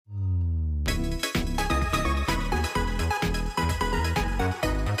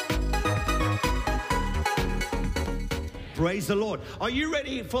Praise the Lord. Are you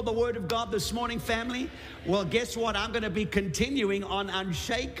ready for the Word of God this morning, family? Well, guess what? I'm going to be continuing on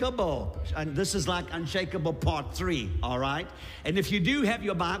Unshakable. And this is like Unshakable Part 3, all right? And if you do have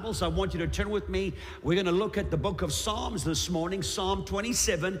your Bibles, I want you to turn with me. We're going to look at the book of Psalms this morning. Psalm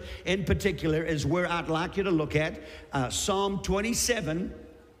 27 in particular is where I'd like you to look at. Psalm 27.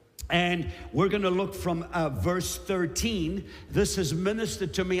 And we're going to look from verse 13. This has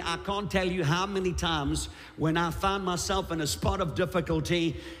ministered to me. I can't tell you how many times when I found myself in a spot of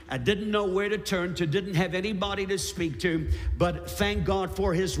difficulty, I didn't know where to turn to, didn't have anybody to speak to, but thank God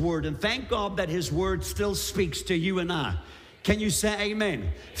for His Word. And thank God that His Word still speaks to you and I. Can you say amen?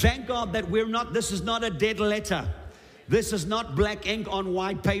 Thank God that this is not a dead letter. This is not black ink on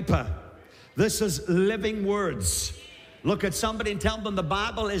white paper. This is living words. Look at somebody and tell them the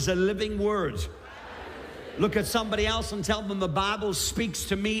Bible is a living word. Look at somebody else and tell them the Bible speaks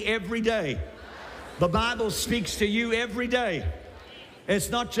to me every day. The Bible speaks to you every day.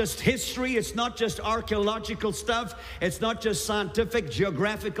 It's not just history. It's not just archaeological stuff. It's not just scientific,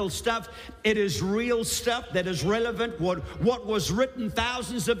 geographical stuff. It is real stuff that is relevant. What was written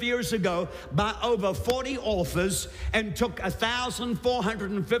thousands of years ago by over 40 authors and took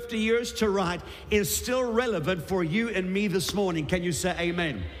 1,450 years to write is still relevant for you and me this morning. Can you say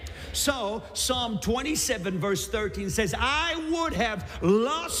amen? So, Psalm 27 verse 13 says, I would have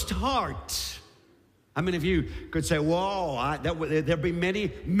lost heart. How many of you could say, whoa, there'd be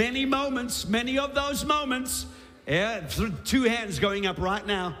many moments, many of those moments. Yeah, two hands going up right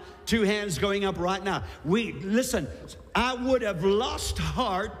now. Two hands going up right now. Listen, I would have lost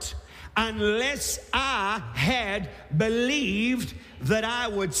heart unless I had believed that I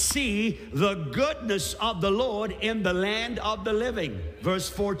would see the goodness of the Lord in the land of the living. Verse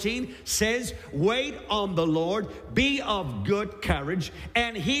 14 says, wait on the Lord, be of good courage,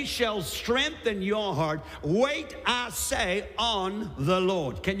 and He shall strengthen your heart. Wait, I say, on the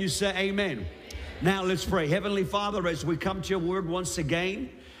Lord. Can you say amen? Now let's pray. Heavenly Father, as we come to your word once again,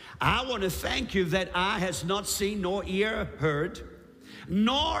 I want to thank you that eye has not seen nor ear heard,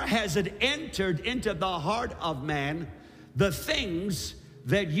 nor has it entered into the heart of man the things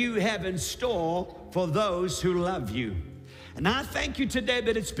that you have in store for those who love you. And I thank you today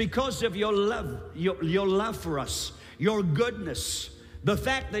that it's because of your love, your love for us, your goodness, the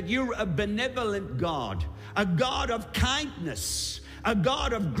fact that you're a benevolent God, a God of kindness, a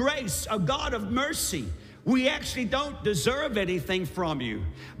God of grace, a God of mercy. We actually don't deserve anything from you,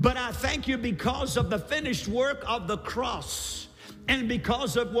 but I thank you because of the finished work of the cross and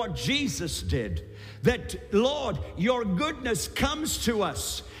because of what Jesus did. That, Lord, your goodness comes to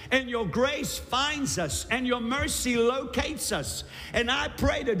us and your grace finds us and your mercy locates us. And I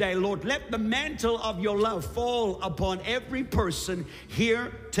pray today, Lord, let the mantle of your love fall upon every person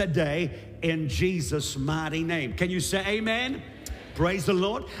here today in Jesus' mighty name. Can you say amen? Praise the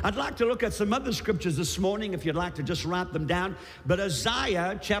Lord. I'd like to look at some other scriptures this morning if you'd like to just write them down. But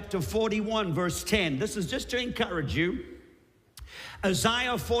Isaiah chapter 41 verse 10. This is just to encourage you.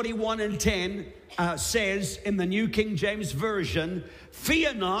 Isaiah 41 and 10 says in the New King James Version,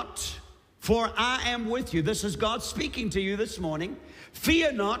 fear not, for I am with you. This is God speaking to you this morning.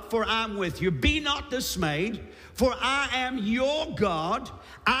 Fear not, for I am with you. Be not dismayed, for I am your God.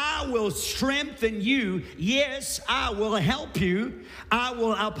 I will strengthen you. Yes, I will help you. I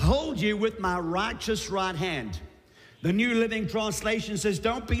will uphold you with my righteous right hand. The New Living Translation says,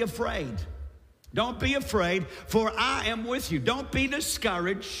 don't be afraid. Don't be afraid, for I am with you. Don't be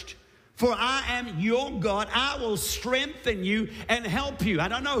discouraged, for I am your God. I will strengthen you and help you. I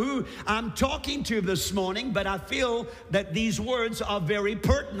don't know who I'm talking to this morning, but I feel that these words are very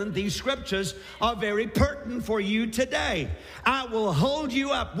pertinent. These scriptures are very pertinent for you today. I will hold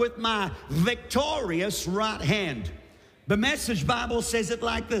you up with my victorious right hand. The Message Bible says it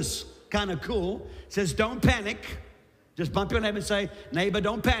like this, kind of cool. It says, don't panic. Just bump your neighbor and say, neighbor,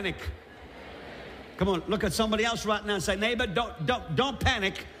 don't panic. Come on, look at somebody else right now and say, neighbor, don't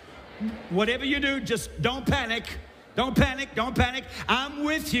panic. Whatever you do, just don't panic. Don't panic, don't panic. I'm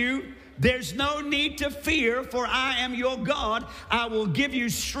with you. There's no need to fear, for I am your God. I will give you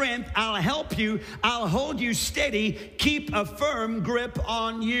strength. I'll help you. I'll hold you steady. Keep a firm grip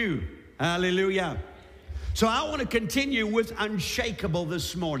on you. Hallelujah. So I want to continue with Unshakable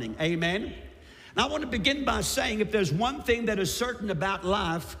this morning. Amen. And I want to begin by saying if there's one thing that is certain about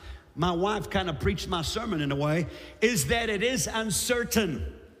life, my wife kind of preached my sermon in a way, is that it is uncertain.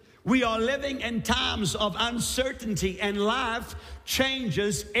 We are living in times of uncertainty, and life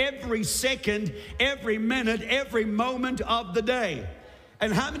changes every second, every minute, every moment of the day.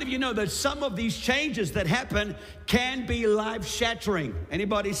 And how many of you know that some of these changes that happen can be life-shattering?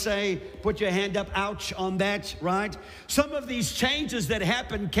 Anybody say, put your hand up, ouch, on that, right? Some of these changes that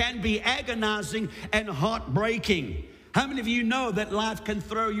happen can be agonizing and heartbreaking. How many of you know that life can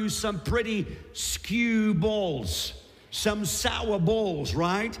throw you some pretty skew balls, some sour balls,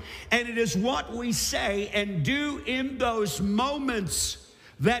 right? And it is what we say and do in those moments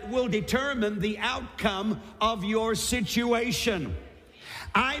that will determine the outcome of your situation.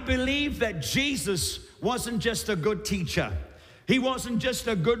 I believe that Jesus wasn't just a good teacher. He wasn't just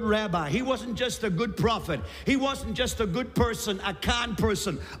a good rabbi. He wasn't just a good prophet. He wasn't just a good person, a kind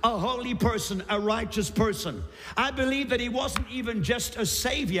person, a holy person, a righteous person. I believe that he wasn't even just a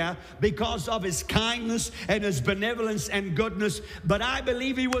savior because of his kindness and his benevolence and goodness, but I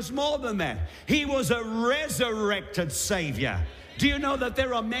believe he was more than that. He was a resurrected savior. Do you know that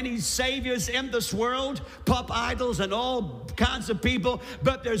there are many saviors in this world, pop idols and all kinds of people,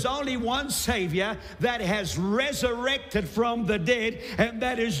 but there's only one savior that has resurrected from the dead, and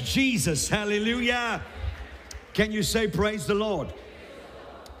that is Jesus. Hallelujah. Can you say praise the Lord?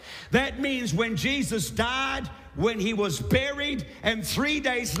 That means when Jesus died, when he was buried, and 3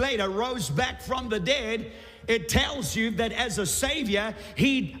 days later rose back from the dead, it tells you that as a savior,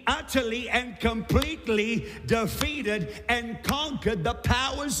 he utterly and completely defeated and conquered the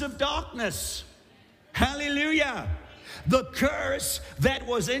powers of darkness. Hallelujah. The curse that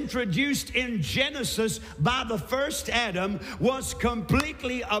was introduced in Genesis by the first Adam was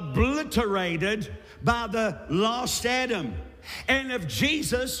completely obliterated by the last Adam. And if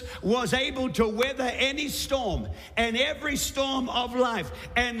Jesus was able to weather any storm and every storm of life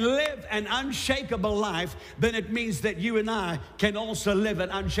and live an unshakable life, then it means that you and I can also live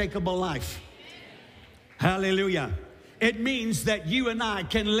an unshakable life. Hallelujah. It means that you and I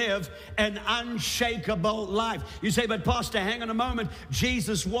can live an unshakable life. You say, but Pastor, hang on a moment.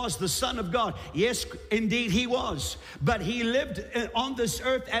 Jesus was the Son of God. Yes, indeed he was. But he lived on this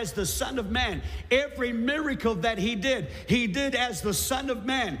earth as the Son of Man. Every miracle that he did as the Son of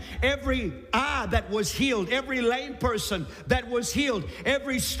Man. Every eye that was healed, every lame person that was healed,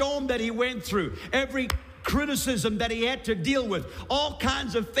 every storm that he went through, every criticism that he had to deal with, all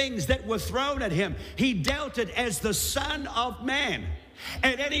kinds of things that were thrown at him, he dealt it as the Son of Man.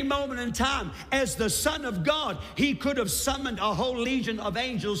 At any moment in time, as the Son of God, he could have summoned a whole legion of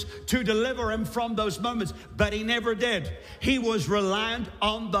angels to deliver him from those moments, but he never did. He was reliant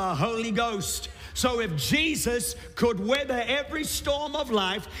on the Holy Ghost. So if Jesus could weather every storm of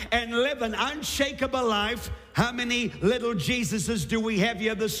life and live an unshakable life, how many little Jesuses do we have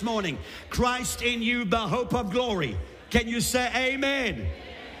here this morning? Christ in you, the hope of glory. Can you say amen?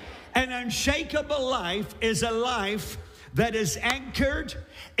 An unshakable life is a life that is anchored,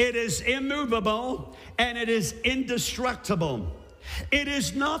 it is immovable, and it is indestructible. It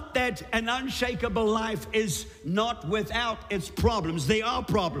is not that an unshakable life is not without its problems. They are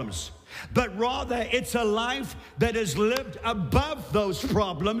problems. But rather, it's a life that is lived above those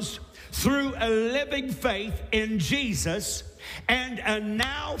problems through a living faith in Jesus and a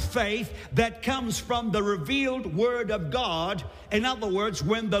now faith that comes from the revealed Word of God. In other words,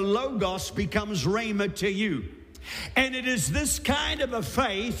 when the Logos becomes Rhema to you. And it is this kind of a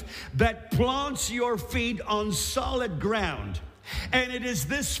faith that plants your feet on solid ground. And it is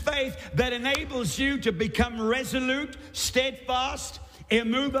this faith that enables you to become resolute, steadfast,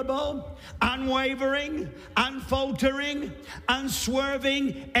 immovable, unwavering, unfaltering,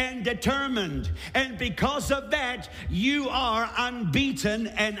 unswerving, and determined. And because of that, you are unbeaten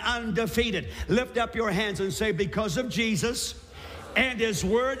and undefeated. Lift up your hands and say, because of Jesus and his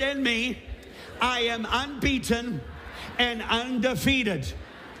word in me, I am unbeaten and undefeated.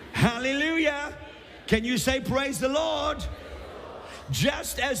 Hallelujah. Can you say praise the Lord?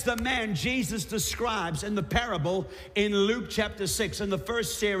 Just as the man Jesus describes in the parable in Luke chapter 6, in the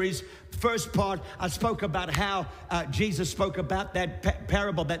first series, first part, I spoke about how Jesus spoke about that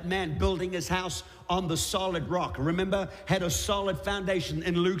parable, that man building his house on the solid rock. Remember, had a solid foundation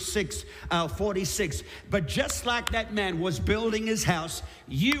in Luke 6:46. But just like that man was building his house,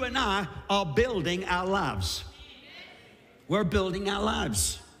 you and I are building our lives. We're building our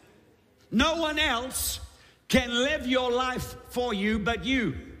lives. No one else can live your life for you but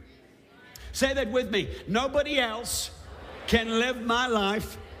you. Say that with me. Nobody else can live my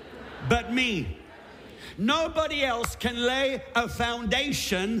life but me. Nobody else can lay a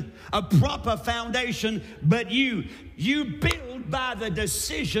foundation, a proper foundation, but you. You build by the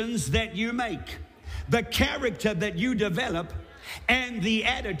decisions that you make, the character that you develop, and the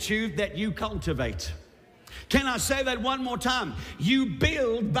attitude that you cultivate. Can I say that one more time? You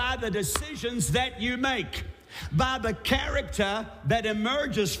build by the decisions that you make, by the character that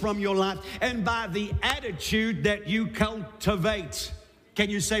emerges from your life, and by the attitude that you cultivate. Can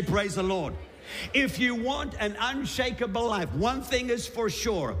you say praise the Lord? If you want an unshakable life, one thing is for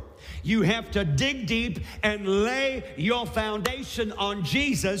sure. You have to dig deep and lay your foundation on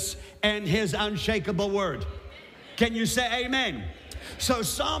Jesus and His unshakable word. Can you say amen? So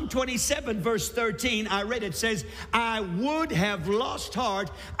Psalm 27 verse 13, I read it, says, I would have lost heart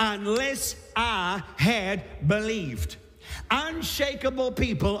unless I had believed. Unshakable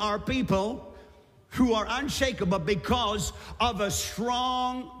people are people who are unshakable because of a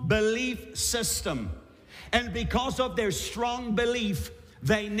strong belief system. And because of their strong belief,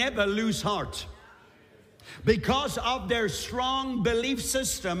 they never lose heart. Because of their strong belief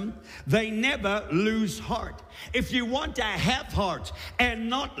system, they never lose heart. If you want to have heart and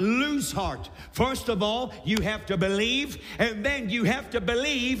not lose heart, first of all, you have to believe, and then you have to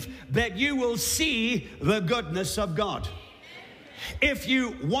believe that you will see the goodness of God. If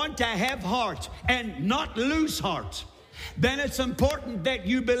you want to have heart and not lose heart, then it's important that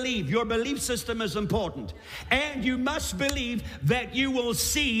you believe. Your belief system is important. And you must believe that you will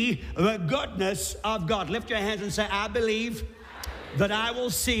see the goodness of God. Lift your hands and say, I believe that I will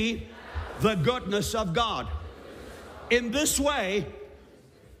see the goodness of God. In this way,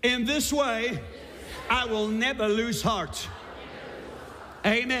 I will never lose heart.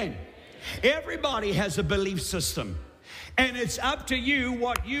 Amen. Everybody has a belief system. And it's up to you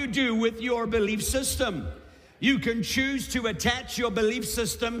what you do with your belief system. You can choose to attach your belief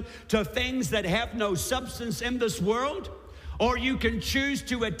system to things that have no substance in this world, or you can choose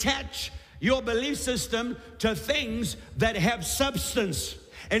to attach your belief system to things that have substance.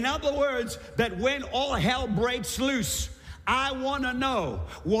 In other words, that when all hell breaks loose, I want to know,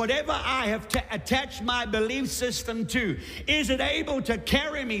 whatever I have attached my belief system to, is it able to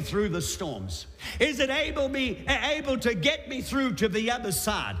carry me through the storms? Is it able to get me through to the other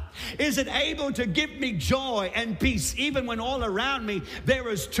side? Is it able to give me joy and peace even when all around me there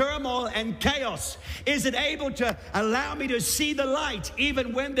is turmoil and chaos? Is it able to allow me to see the light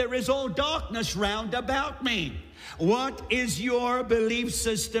even when there is all darkness round about me? What is your belief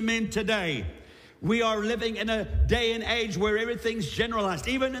system in today? We are living in a day and age where everything's generalized.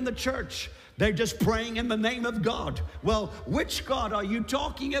 Even in the church, they're just praying in the name of God. Well, which God are you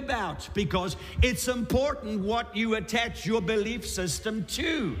talking about? Because it's important what you attach your belief system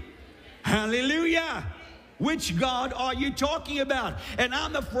to. Hallelujah. Which God are you talking about? And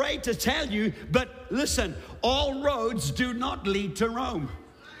I'm afraid to tell you, but listen, all roads do not lead to Rome.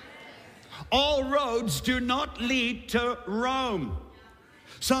 All roads do not lead to Rome.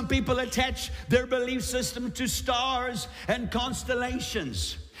 Some people attach their belief system to stars and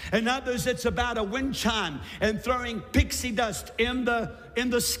constellations. And others, it's about a wind chime and throwing pixie dust in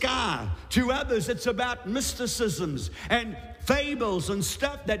the sky. To others, it's about mysticisms and fables and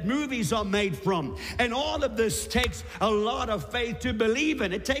stuff that movies are made from. And all of this takes a lot of faith to believe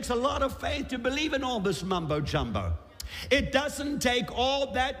in. It takes a lot of faith to believe in all this mumbo jumbo. It doesn't take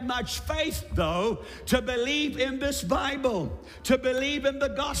all that much faith, though, to believe in this Bible, to believe in the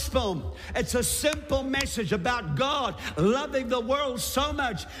gospel. It's a simple message about God loving the world so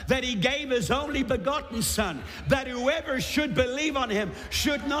much that He gave His only begotten Son, that whoever should believe on Him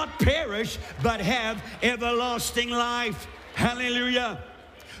should not perish, but have everlasting life. Hallelujah.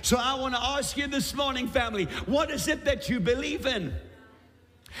 So I want to ask you this morning, family, what is it that you believe in?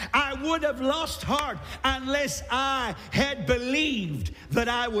 I would have lost heart unless I had believed that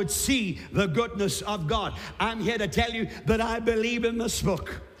I would see the goodness of God. I'm here to tell you that I believe in this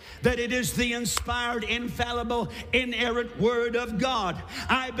book, that it is the inspired, infallible, inerrant Word of God.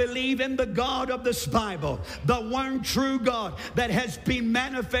 I believe in the God of this Bible, the one true God that has been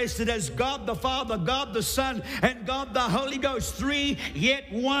manifested as God the Father, God the Son, and God the Holy Ghost, three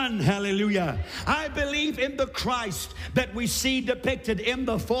yet one. Hallelujah. I believe in the Christ that we see depicted in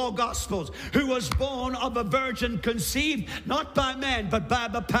the four Gospels, who was born of a virgin, conceived not by man but by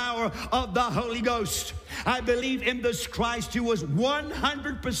the power of the Holy Ghost. I believe in this Christ who was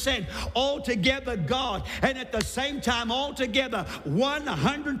 100% altogether God, and at the same time altogether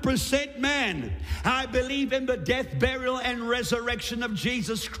 100% man. I believe in the death, burial, and resurrection of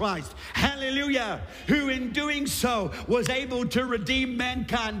Jesus Christ. Hallelujah. Who in doing so was able to redeem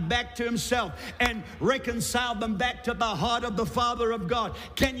mankind back to Himself and reconcile them back to the heart of the Father of God.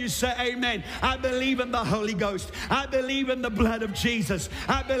 Can you say amen? I believe in the Holy Ghost. I believe in the blood of Jesus.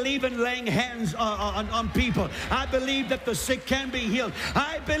 I believe in laying hands on people. I believe that the sick can be healed.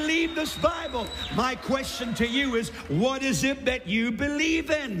 I believe this Bible. My question to you is, what is it that you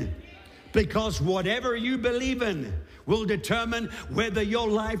believe in? Because whatever you believe in will determine whether your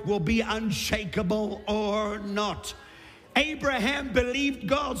life will be unshakable or not. Abraham believed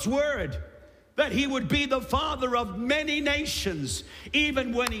God's word, that he would be the father of many nations,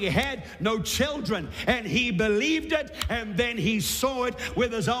 even when he had no children. And he believed it, and then he saw it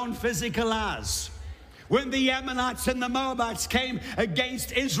with his own physical eyes. When the Ammonites and the Moabites came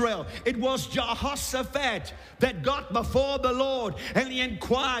against Israel, it was Jehoshaphat that got before the Lord, and he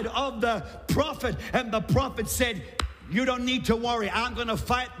inquired of the prophet, and the prophet said, you don't need to worry. I'm going to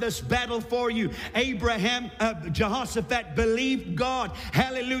fight this battle for you. Jehoshaphat believed God.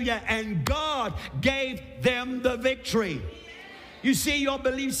 Hallelujah. And God gave them the victory. You see, your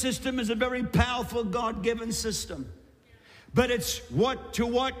belief system is a very powerful God-given system. But it's what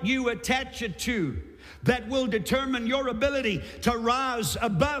you attach it to that will determine your ability to rise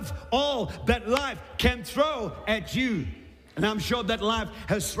above all that life can throw at you. And I'm sure that life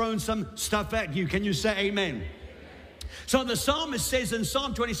has thrown some stuff at you. Can you say amen? So the psalmist says in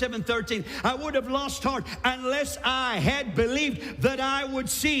Psalm 27:13, I would have lost heart unless I had believed that I would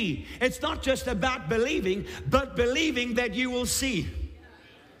see. It's not just about believing, but believing that you will see.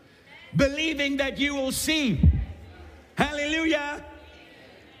 Believing that you will see. Hallelujah.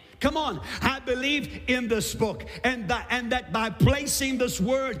 Come on, I believe in this book, and that by placing this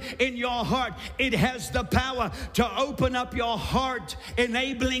word in your heart, it has the power to open up your heart,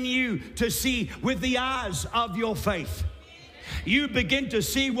 enabling you to see with the eyes of your faith. You begin to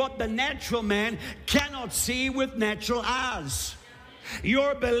see what the natural man cannot see with natural eyes.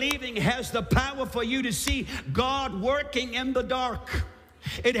 Your believing has the power for you to see God working in the dark.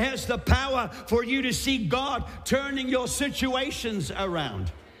 It has the power for you to see God turning your situations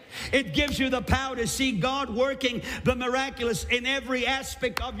around. It gives you the power to see God working the miraculous in every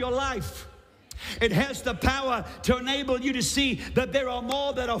aspect of your life. It has the power to enable you to see that there are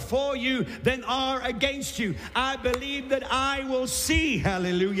more that are for you than are against you. I believe that I will see.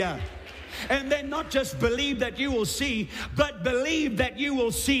 Hallelujah. And then not just believe that you will see, but believe that you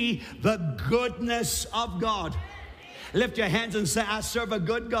will see the goodness of God. Lift your hands and say, I serve a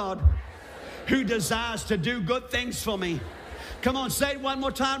good God who desires to do good things for me. Come on, say it one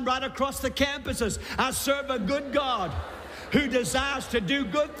more time right across the campuses. I serve a good God who desires to do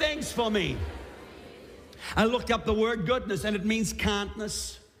good things for me. I looked up the word goodness, and it means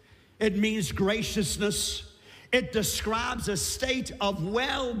kindness. It means graciousness. It describes a state of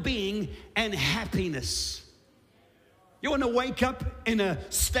well-being and happiness. You want to wake up in a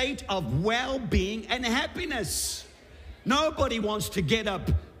state of well-being and happiness. Nobody wants to get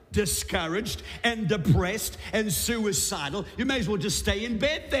up discouraged and depressed and suicidal. You may as well just stay in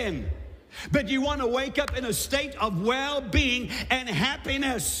bed then. But you want to wake up in a state of well-being and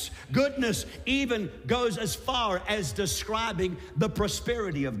happiness. Goodness even goes as far as describing the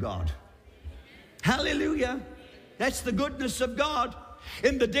prosperity of God. Hallelujah. That's the goodness of God.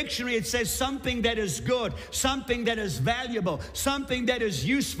 In the dictionary, it says something that is good, something that is valuable, something that is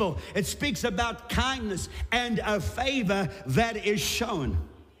useful. It speaks about kindness and a favor that is shown.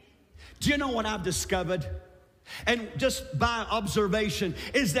 Do you know what I've discovered? And just by observation,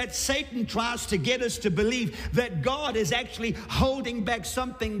 is that Satan tries to get us to believe that God is actually holding back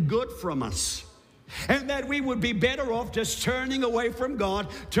something good from us. And that we would be better off just turning away from God,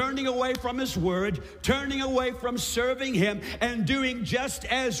 turning away from His Word, turning away from serving Him, and doing just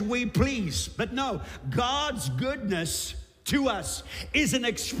as we please. But no, God's goodness to us is an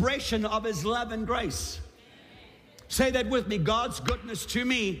expression of His love and grace. Say that with me. God's goodness to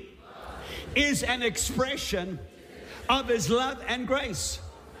me is an expression of His love and grace.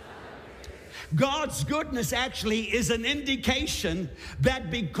 God's goodness actually is an indication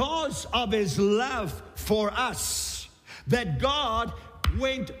that because of His love for us, that God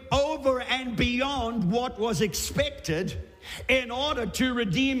went over and beyond what was expected in order to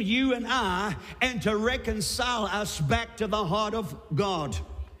redeem you and I and to reconcile us back to the heart of God.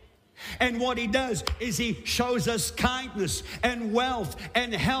 And what He does is He shows us kindness and wealth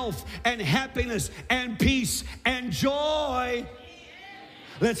and health and happiness and peace and joy.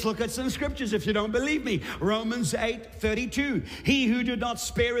 Let's look at some scriptures if you don't believe me. Romans 8:32. He who did not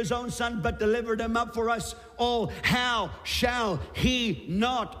spare His own Son but delivered Him up for us all, how shall He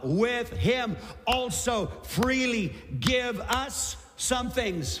not with Him also freely give us some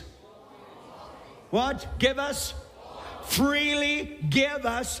things? What? Give us? Freely give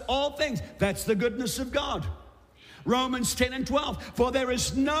us all things. That's the goodness of God. Romans 10:12. For there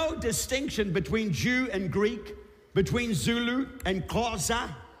is no distinction between Jew and Greek, between Zulu and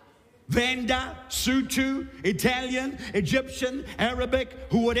Xhosa, Venda, Sutu, Italian, Egyptian, Arabic,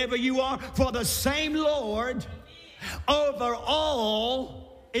 whatever you are, for the same Lord over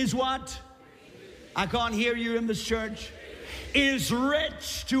all is what? I can't hear you in this church. Is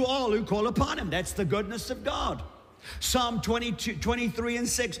rich to all who call upon him. That's the goodness of God. Psalm 22, 23 and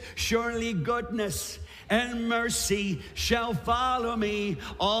 6. Surely goodness and mercy shall follow me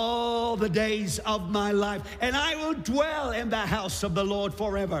all the days of my life, and I will dwell in the house of the Lord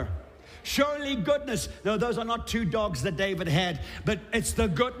forever. Surely goodness. No, those are not two dogs that David had, but it's the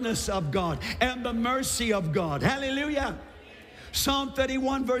goodness of God and the mercy of God. Hallelujah. Psalm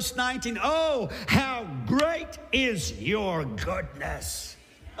 31 verse 19. Oh, how great is your goodness.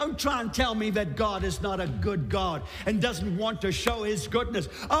 Don't try and tell me that God is not a good God and doesn't want to show his goodness.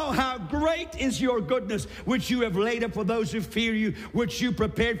 Oh, how great is your goodness, which you have laid up for those who fear you, which you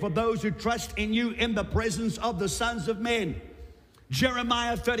prepared for those who trust in you in the presence of the sons of men.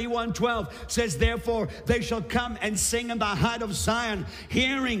 Jeremiah 31:12 says, therefore they shall come and sing in the height of Zion,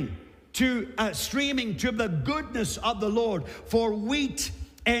 streaming to the goodness of the Lord, for wheat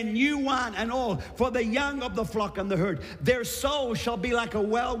and new wine and oil, for the young of the flock and the herd. Their soul shall be like a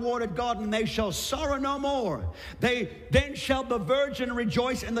well-watered garden, and they shall sorrow no more. Then shall the virgin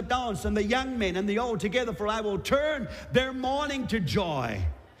rejoice in the dance, and the young men and the old together, for I will turn their mourning to joy.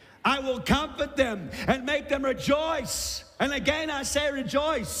 I will comfort them and make them rejoice. And again I say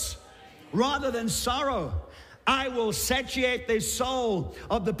rejoice rather than sorrow. I will satiate the soul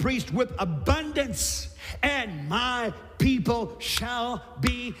of the priest with abundance, and my people shall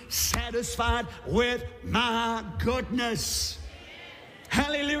be satisfied with my goodness.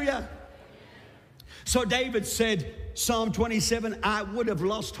 Hallelujah. So David said, Psalm 27, I would have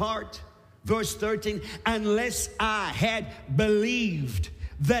lost heart. Verse 13, unless I had believed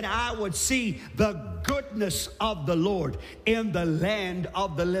that I would see the goodness of the Lord in the land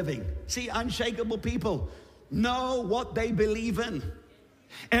of the living. See, unshakable people know what they believe in,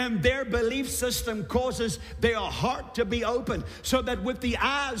 and their belief system causes their heart to be open, so that with the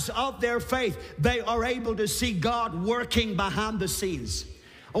eyes of their faith they are able to see God working behind the scenes.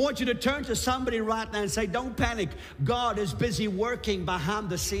 I want you to turn to somebody right now and say, don't panic. God is busy working behind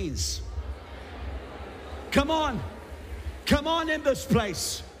the scenes. Come on in this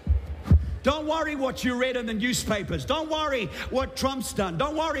place. Don't worry what you read in the newspapers. Don't worry what Trump's done.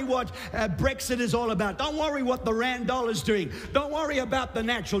 Don't worry what Brexit is all about. Don't worry what the Rand dollar's doing. Don't worry about the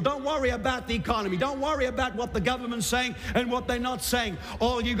natural. Don't worry about the economy. Don't worry about what the government's saying and what they're not saying.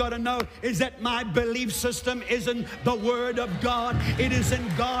 All you got to know is that my belief system is in the Word of God. It is in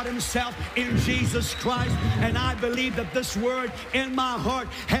God Himself, in Jesus Christ. And I believe that this Word in my heart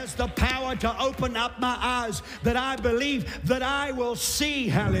has the power to open up my eyes, that I believe that I will see,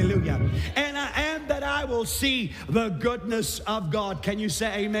 hallelujah, and that I will see the goodness of God. Can you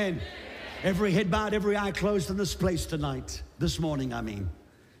say amen? Every head bowed, every eye closed in this place tonight. This morning, I mean.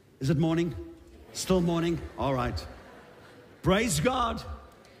 Is it morning? Still morning? All right. Praise God.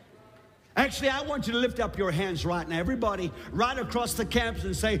 Actually, I want you to lift up your hands right now. Everybody, right across the campus,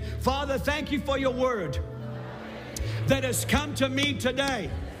 and say, Father, thank you for your word that has come to me today.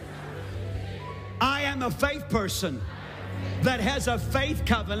 I am a faith person that has a faith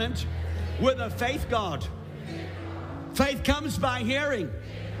covenant with a faith God. Faith comes by hearing,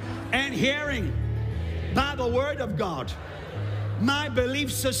 and hearing by the Word of God. My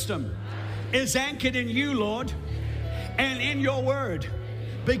belief system is anchored in you, Lord, and in your Word,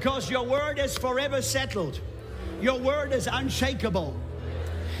 because your Word is forever settled. Your Word is unshakable,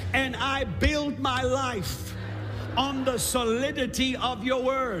 and I build my life on the solidity of your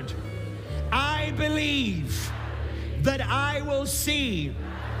Word. I believe that I will see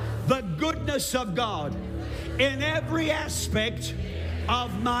the goodness of God in every aspect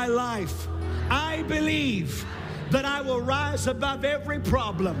of my life. I believe that I will rise above every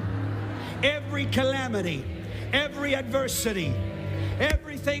problem, every calamity, every adversity,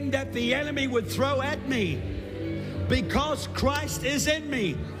 everything that the enemy would throw at me, because Christ is in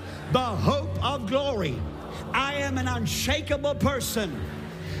me, the hope of glory. I am an unshakable person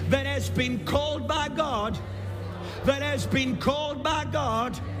that has been called by God, that has been called by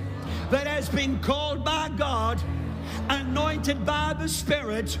God, that has been called by God, anointed by the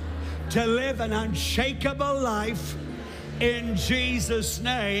Spirit to live an unshakable life in Jesus'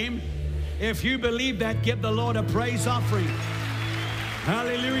 name. If you believe that, give the Lord a praise offering.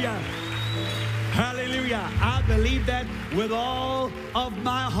 Hallelujah. Hallelujah. I believe that with all of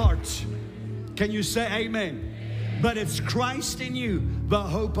my heart. Can you say amen? But it's Christ in you, the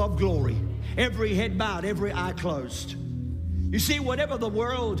hope of glory. Every head bowed, every eye closed. You see, whatever the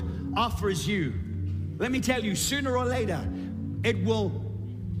world offers you, let me tell you, sooner or later, it will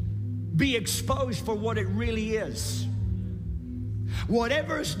be exposed for what it really is.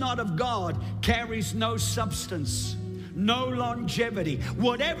 Whatever is not of God carries no substance, no longevity.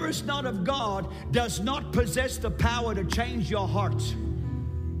 Whatever is not of God does not possess the power to change your heart.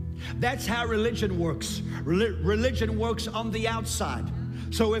 That's how religion works. Religion works on the outside.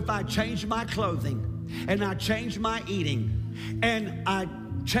 So if I change my clothing and I change my eating and I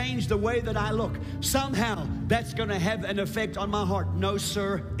change the way that I look, somehow that's going to have an effect on my heart. No,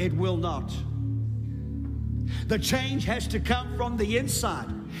 sir, it will not. The change has to come from the inside.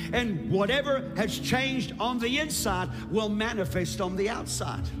 And whatever has changed on the inside will manifest on the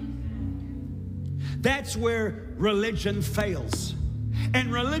outside. That's where religion fails.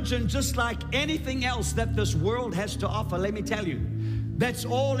 And religion, just like anything else that this world has to offer, let me tell you, that's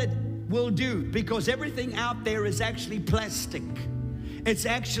all it will do, because everything out there is actually plastic. It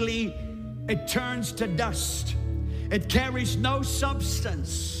turns to dust. It carries no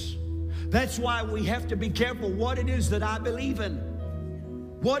substance. That's why we have to be careful what it is that I believe in.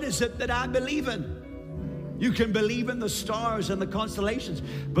 What is it that I believe in? You can believe in the stars and the constellations,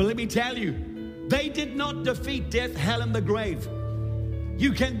 but let me tell you, they did not defeat death, hell, and the grave.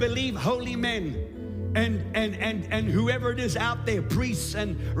 You can believe holy men and whoever it is out there, priests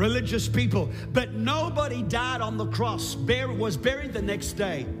and religious people, but nobody died on the cross, was buried the next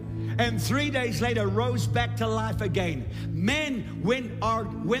day, and 3 days later rose back to life again. Men,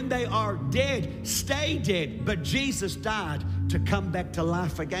 when they are dead, stay dead, but Jesus died to come back to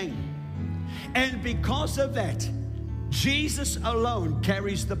life again. And because of that, Jesus alone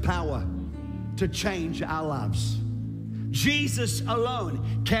carries the power to change our lives. Jesus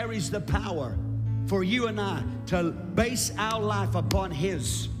alone carries the power for you and I to base our life upon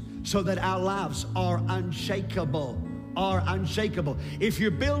His, so that our lives are unshakable. If you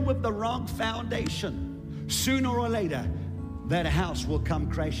build with the wrong foundation, sooner or later that house will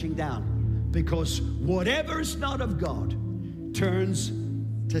come crashing down, because whatever is not of God turns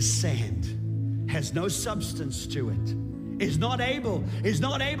to sand, has no substance to it, is not able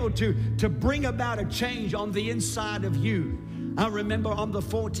to bring about a change on the inside of you. I remember on the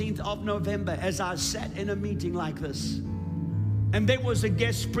 14th of November, as I sat in a meeting like this, and there was a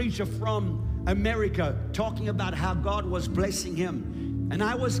guest preacher from America talking about how God was blessing him, and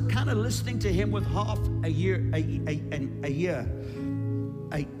I was kind of listening to him with half a ear,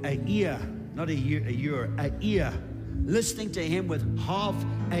 listening to him with half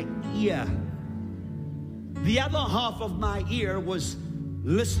an ear. The other half of my ear was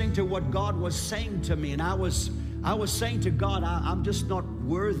listening to what God was saying to me, and I was saying to God, I'm just not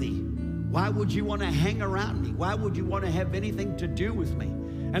worthy. Why would you want to hang around me? Why would you want to have anything to do with me?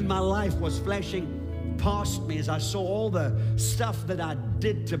 And my life was flashing past me as I saw all the stuff that I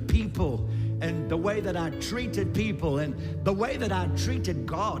did to people, and the way that I treated people, and the way that I treated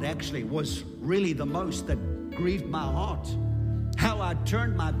God actually was really the most that grieved my heart. How I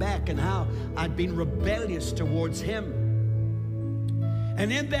turned my back and how I'd been rebellious towards Him.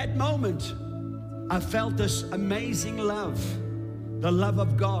 And in that moment, I felt this amazing love, the love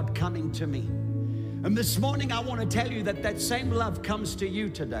of God coming to me. And this morning, I want to tell you that that same love comes to you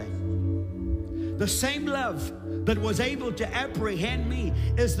today. The same love that was able to apprehend me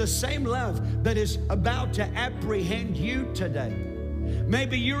is the same love that is about to apprehend you today.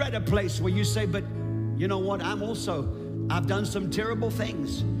 Maybe you're at a place where you say, but you know what, I've done some terrible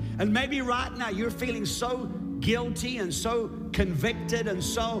things. And maybe right now you're feeling so guilty and so convicted and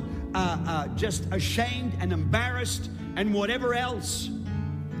so just ashamed and embarrassed and whatever else.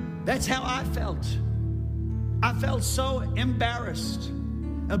 That's how I felt. I felt so embarrassed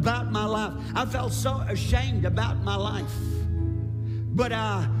about my life. I felt so ashamed about my life. But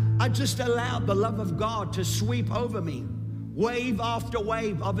I just allowed the love of God to sweep over me. Wave after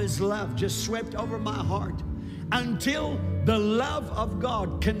wave of His love just swept over my heart, until the love of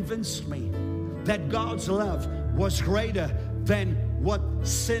God convinced me that God's love was greater than what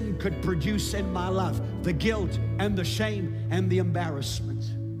sin could produce in my life, the guilt and the shame and the embarrassment.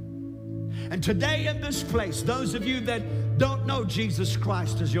 And today in this place, those of you that don't know Jesus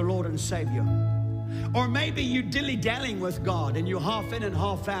Christ as your Lord and Savior, or maybe you're dilly-dallying with God and you're half in and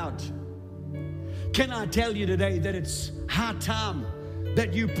half out, can I tell you today that it's high time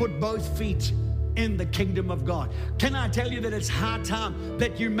that you put both feet in the kingdom of God? Can I tell you that it's high time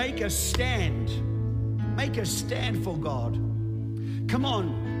that you make a stand? Make a stand for God. Come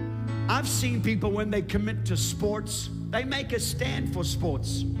on. I've seen people when they commit to sports, they make a stand for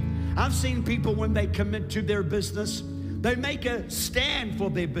sports. I've seen people when they commit to their business, they make a stand for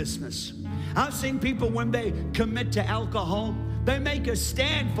their business. I've seen people when they commit to alcohol, they make a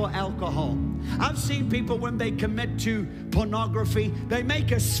stand for alcohol. I've seen people when they commit to pornography, they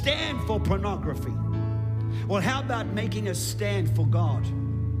make a stand for pornography. Well, how about making a stand for God?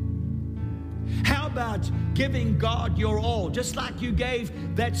 How about giving God your all? Just like you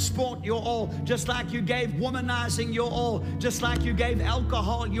gave that sport your all, just like you gave womanizing your all, just like you gave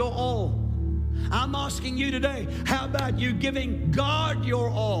alcohol your all. I'm asking you today, how about you giving God your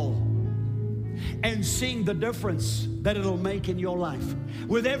all and seeing the difference that it'll make in your life?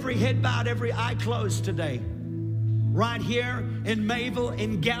 With every head bowed, every eye closed today, right here in Mayville,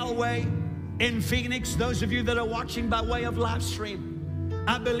 in Galway, in Phoenix, those of you that are watching by way of live stream,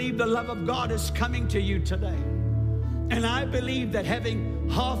 I believe the love of God is coming to you today. And I believe that having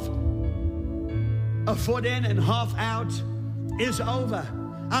half a foot in and half out is over.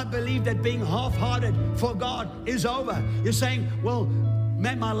 I believe that being half-hearted for God is over. You're saying, well,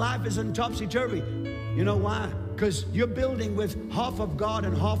 man, my life is in topsy-turvy. You know why? Because you're building with half of God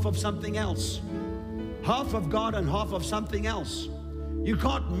and half of something else. Half of God and half of something else. You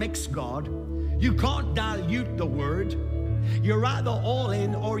can't mix God. You can't dilute the Word. You're either all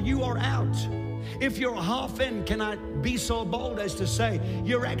in or you are out. If you're half in, can I be so bold as to say,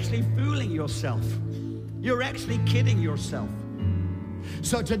 you're actually fooling yourself. You're actually kidding yourself.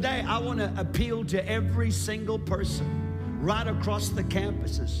 So today, I want to appeal to every single person right across the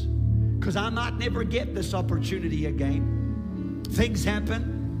campuses, because I might never get this opportunity again. Things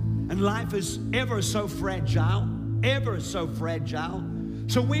happen, and life is ever so fragile, ever so fragile.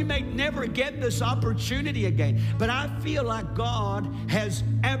 So we may never get this opportunity again. But I feel like God has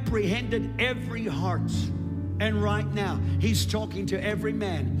apprehended every heart. And right now, He's talking to every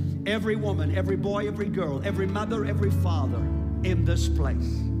man, every woman, every boy, every girl, every mother, every father in this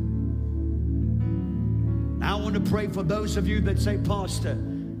place. I want to pray for those of you that say, Pastor,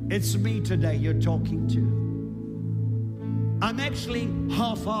 it's me today you're talking to. I'm actually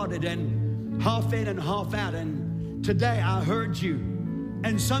half-hearted and half in and half out. And today I heard you.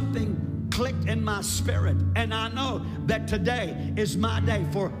 And something clicked in my spirit. And I know that today is my day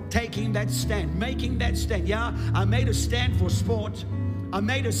for taking that stand, making that stand. Yeah, I made a stand for sport. I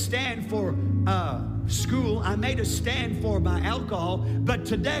made a stand for school. I made a stand for my alcohol. But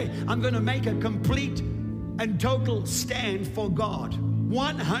today, I'm going to make a complete and total stand for God.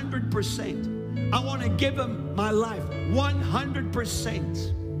 100%. I want to give Him my life.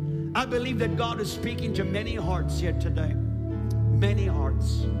 100%. I believe that God is speaking to many hearts here today. Many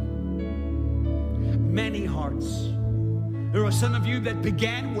hearts. Many hearts. There are some of you that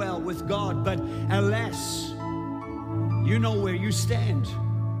began well with God, but alas, you know where you stand.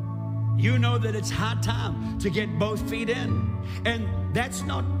 You know that it's high time to get both feet in. And that's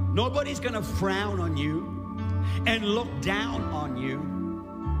not, nobody's going to frown on you and look down on you.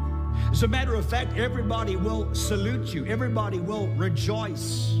 As a matter of fact, everybody will salute you. Everybody will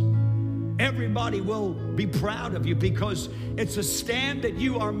rejoice. Everybody will be proud of you because it's a stand that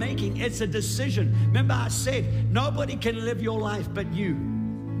you are making. It's a decision. Remember I said, nobody can live your life but you.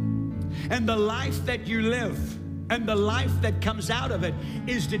 And the life that you live and the life that comes out of it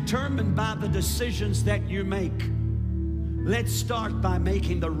is determined by the decisions that you make. Let's start by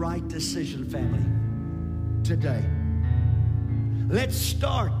making the right decision, family, today. Let's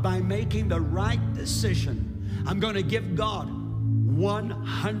start by making the right decision. I'm going to give God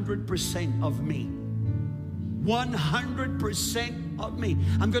 100% of me. 100% of me.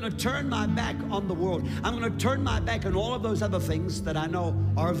 I'm going to turn my back on the world. I'm going to turn my back on all of those other things that I know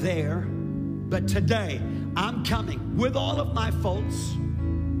are there. But today, I'm coming with all of my faults.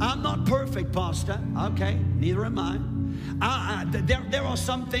 I'm not perfect, Pastor. Okay, neither am I. There are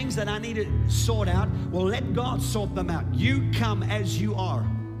some things that I need to sort out. Well, let God sort them out. You come as you are.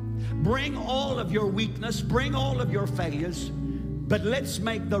 Bring all of your weakness. Bring all of your failures. But let's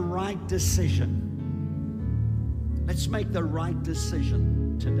make the right decision. Let's make the right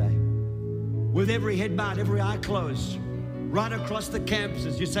decision today. With every head bowed, every eye closed, right across the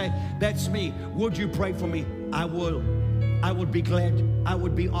campuses, you say, that's me. Would you pray for me? I will. I would be glad. I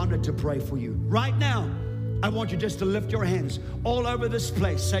would be honored to pray for you. Right now, I want you just to lift your hands all over this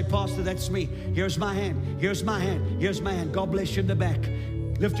place. Say, Pastor, that's me. Here's my hand. Here's my hand. Here's my hand. God bless you in the back.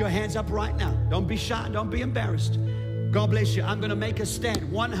 Lift your hands up right now. Don't be shy. Don't be embarrassed. God bless you. I'm going to make a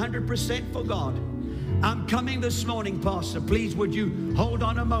stand 100% for God. I'm coming this morning, Pastor. Please, would you hold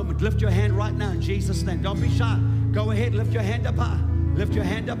on a moment? Lift your hand right now in Jesus' name. Don't be shy. Go ahead. Lift your hand up high. Lift your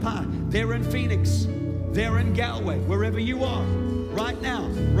hand up high. They're in Phoenix. They're in Galway. Wherever you are. Right now.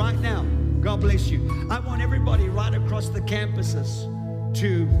 Right now. God bless you. I want everybody right across the campuses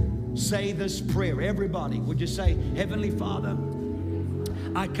to say this prayer. Everybody, would you say, Heavenly Father,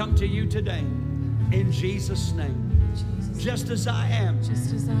 I come to you today in Jesus' name. Just as I am,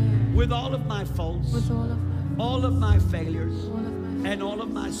 with all of my faults, all of my failures, and all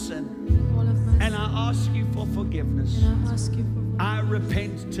of my sin. And I ask you for forgiveness. I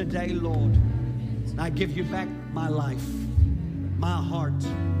repent today, Lord. I give you back my life, my heart,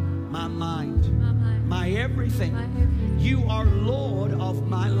 my mind, my everything. You are Lord of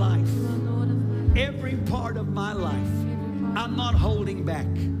my life. Every part of my life, I'm not holding back,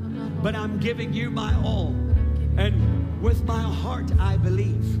 but I'm giving you my all. And with my heart I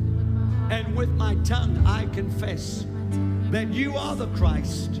believe, and with my tongue I confess that you are the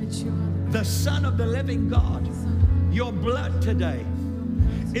Christ, the Son of the living God. Your blood today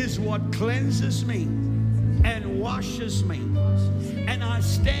is what cleanses me and washes me. And I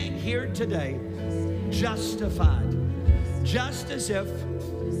stand here today justified, just as if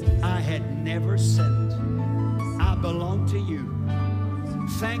I had never sinned. I belong to you.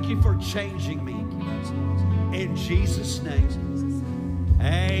 Thank you for changing me. In Jesus' name,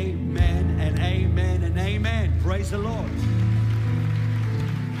 amen and amen and amen. Praise the Lord.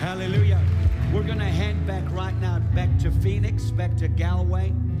 Hallelujah. We're going to hand back right now, back to Phoenix, back to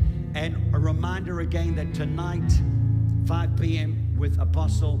Galway. And a reminder again that tonight, 5 p.m. with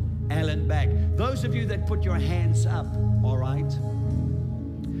Apostle Alan Back. Those of you that put your hands up, all right?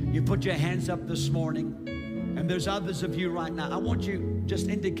 You put your hands up this morning. And there's others of you right now. I want you just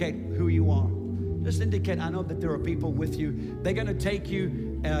indicate who you are. Just indicate. I know that there are people with you. They're going to take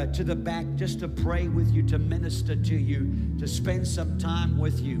you to the back just to pray with you, to minister to you, to spend some time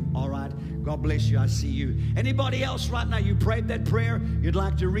with you. All right. God bless you. I see you. Anybody else right now, you prayed that prayer, you'd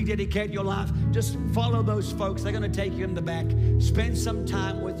like to rededicate your life, just follow those folks. They're going to take you in the back, spend some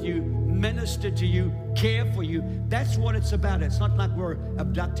time with you, minister to you, care for you. That's what it's about. It's not like we're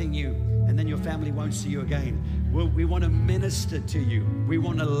abducting you and then your family won't see you again. We want to minister to you. We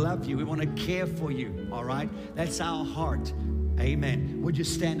want to love you. We want to care for you. All right? That's our heart. Amen. Would you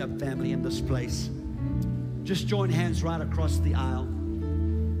stand up, family, in this place? Just join hands right across the aisle.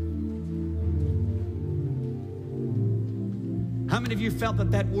 How many of you felt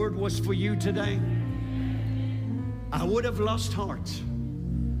that that word was for you today? I would have lost heart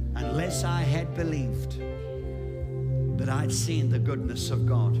unless I had believed that I'd seen the goodness of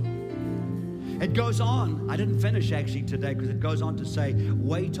God. It goes on. I didn't finish actually today because it goes on to say,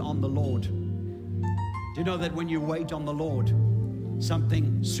 wait on the Lord. Do you know that when you wait on the Lord,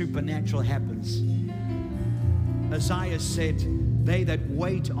 something supernatural happens? Isaiah said, they that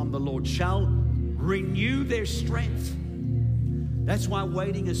wait on the Lord shall renew their strength. That's why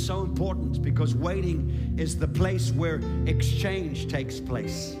waiting is so important, because waiting is the place where exchange takes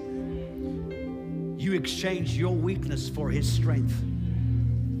place. You exchange your weakness for His strength.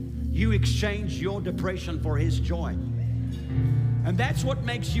 You exchange your depression for His joy. And that's what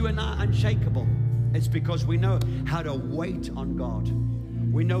makes you and I unshakable. It's because we know how to wait on God.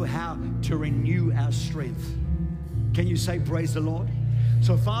 We know how to renew our strength. Can you say praise the Lord?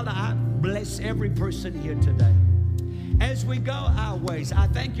 So Father, I bless every person here today. As we go our ways, I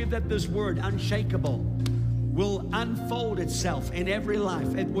thank you that this word, unshakable, will unfold itself in every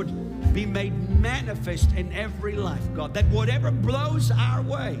life. It would be made manifest in every life, God. That whatever blows our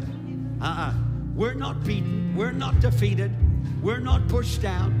way, we're not beaten, we're not defeated, we're not pushed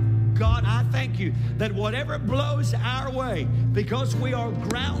down. God, I thank you that whatever blows our way, because we are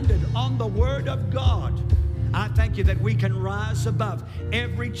grounded on the Word of God, I thank you that we can rise above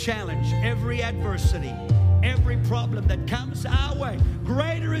every challenge, every adversity, every problem that comes our way.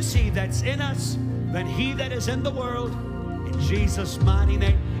 Greater is He that's in us than he that is in the world. In Jesus' mighty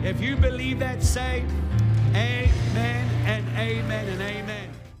name. If you believe that, say amen and amen and amen.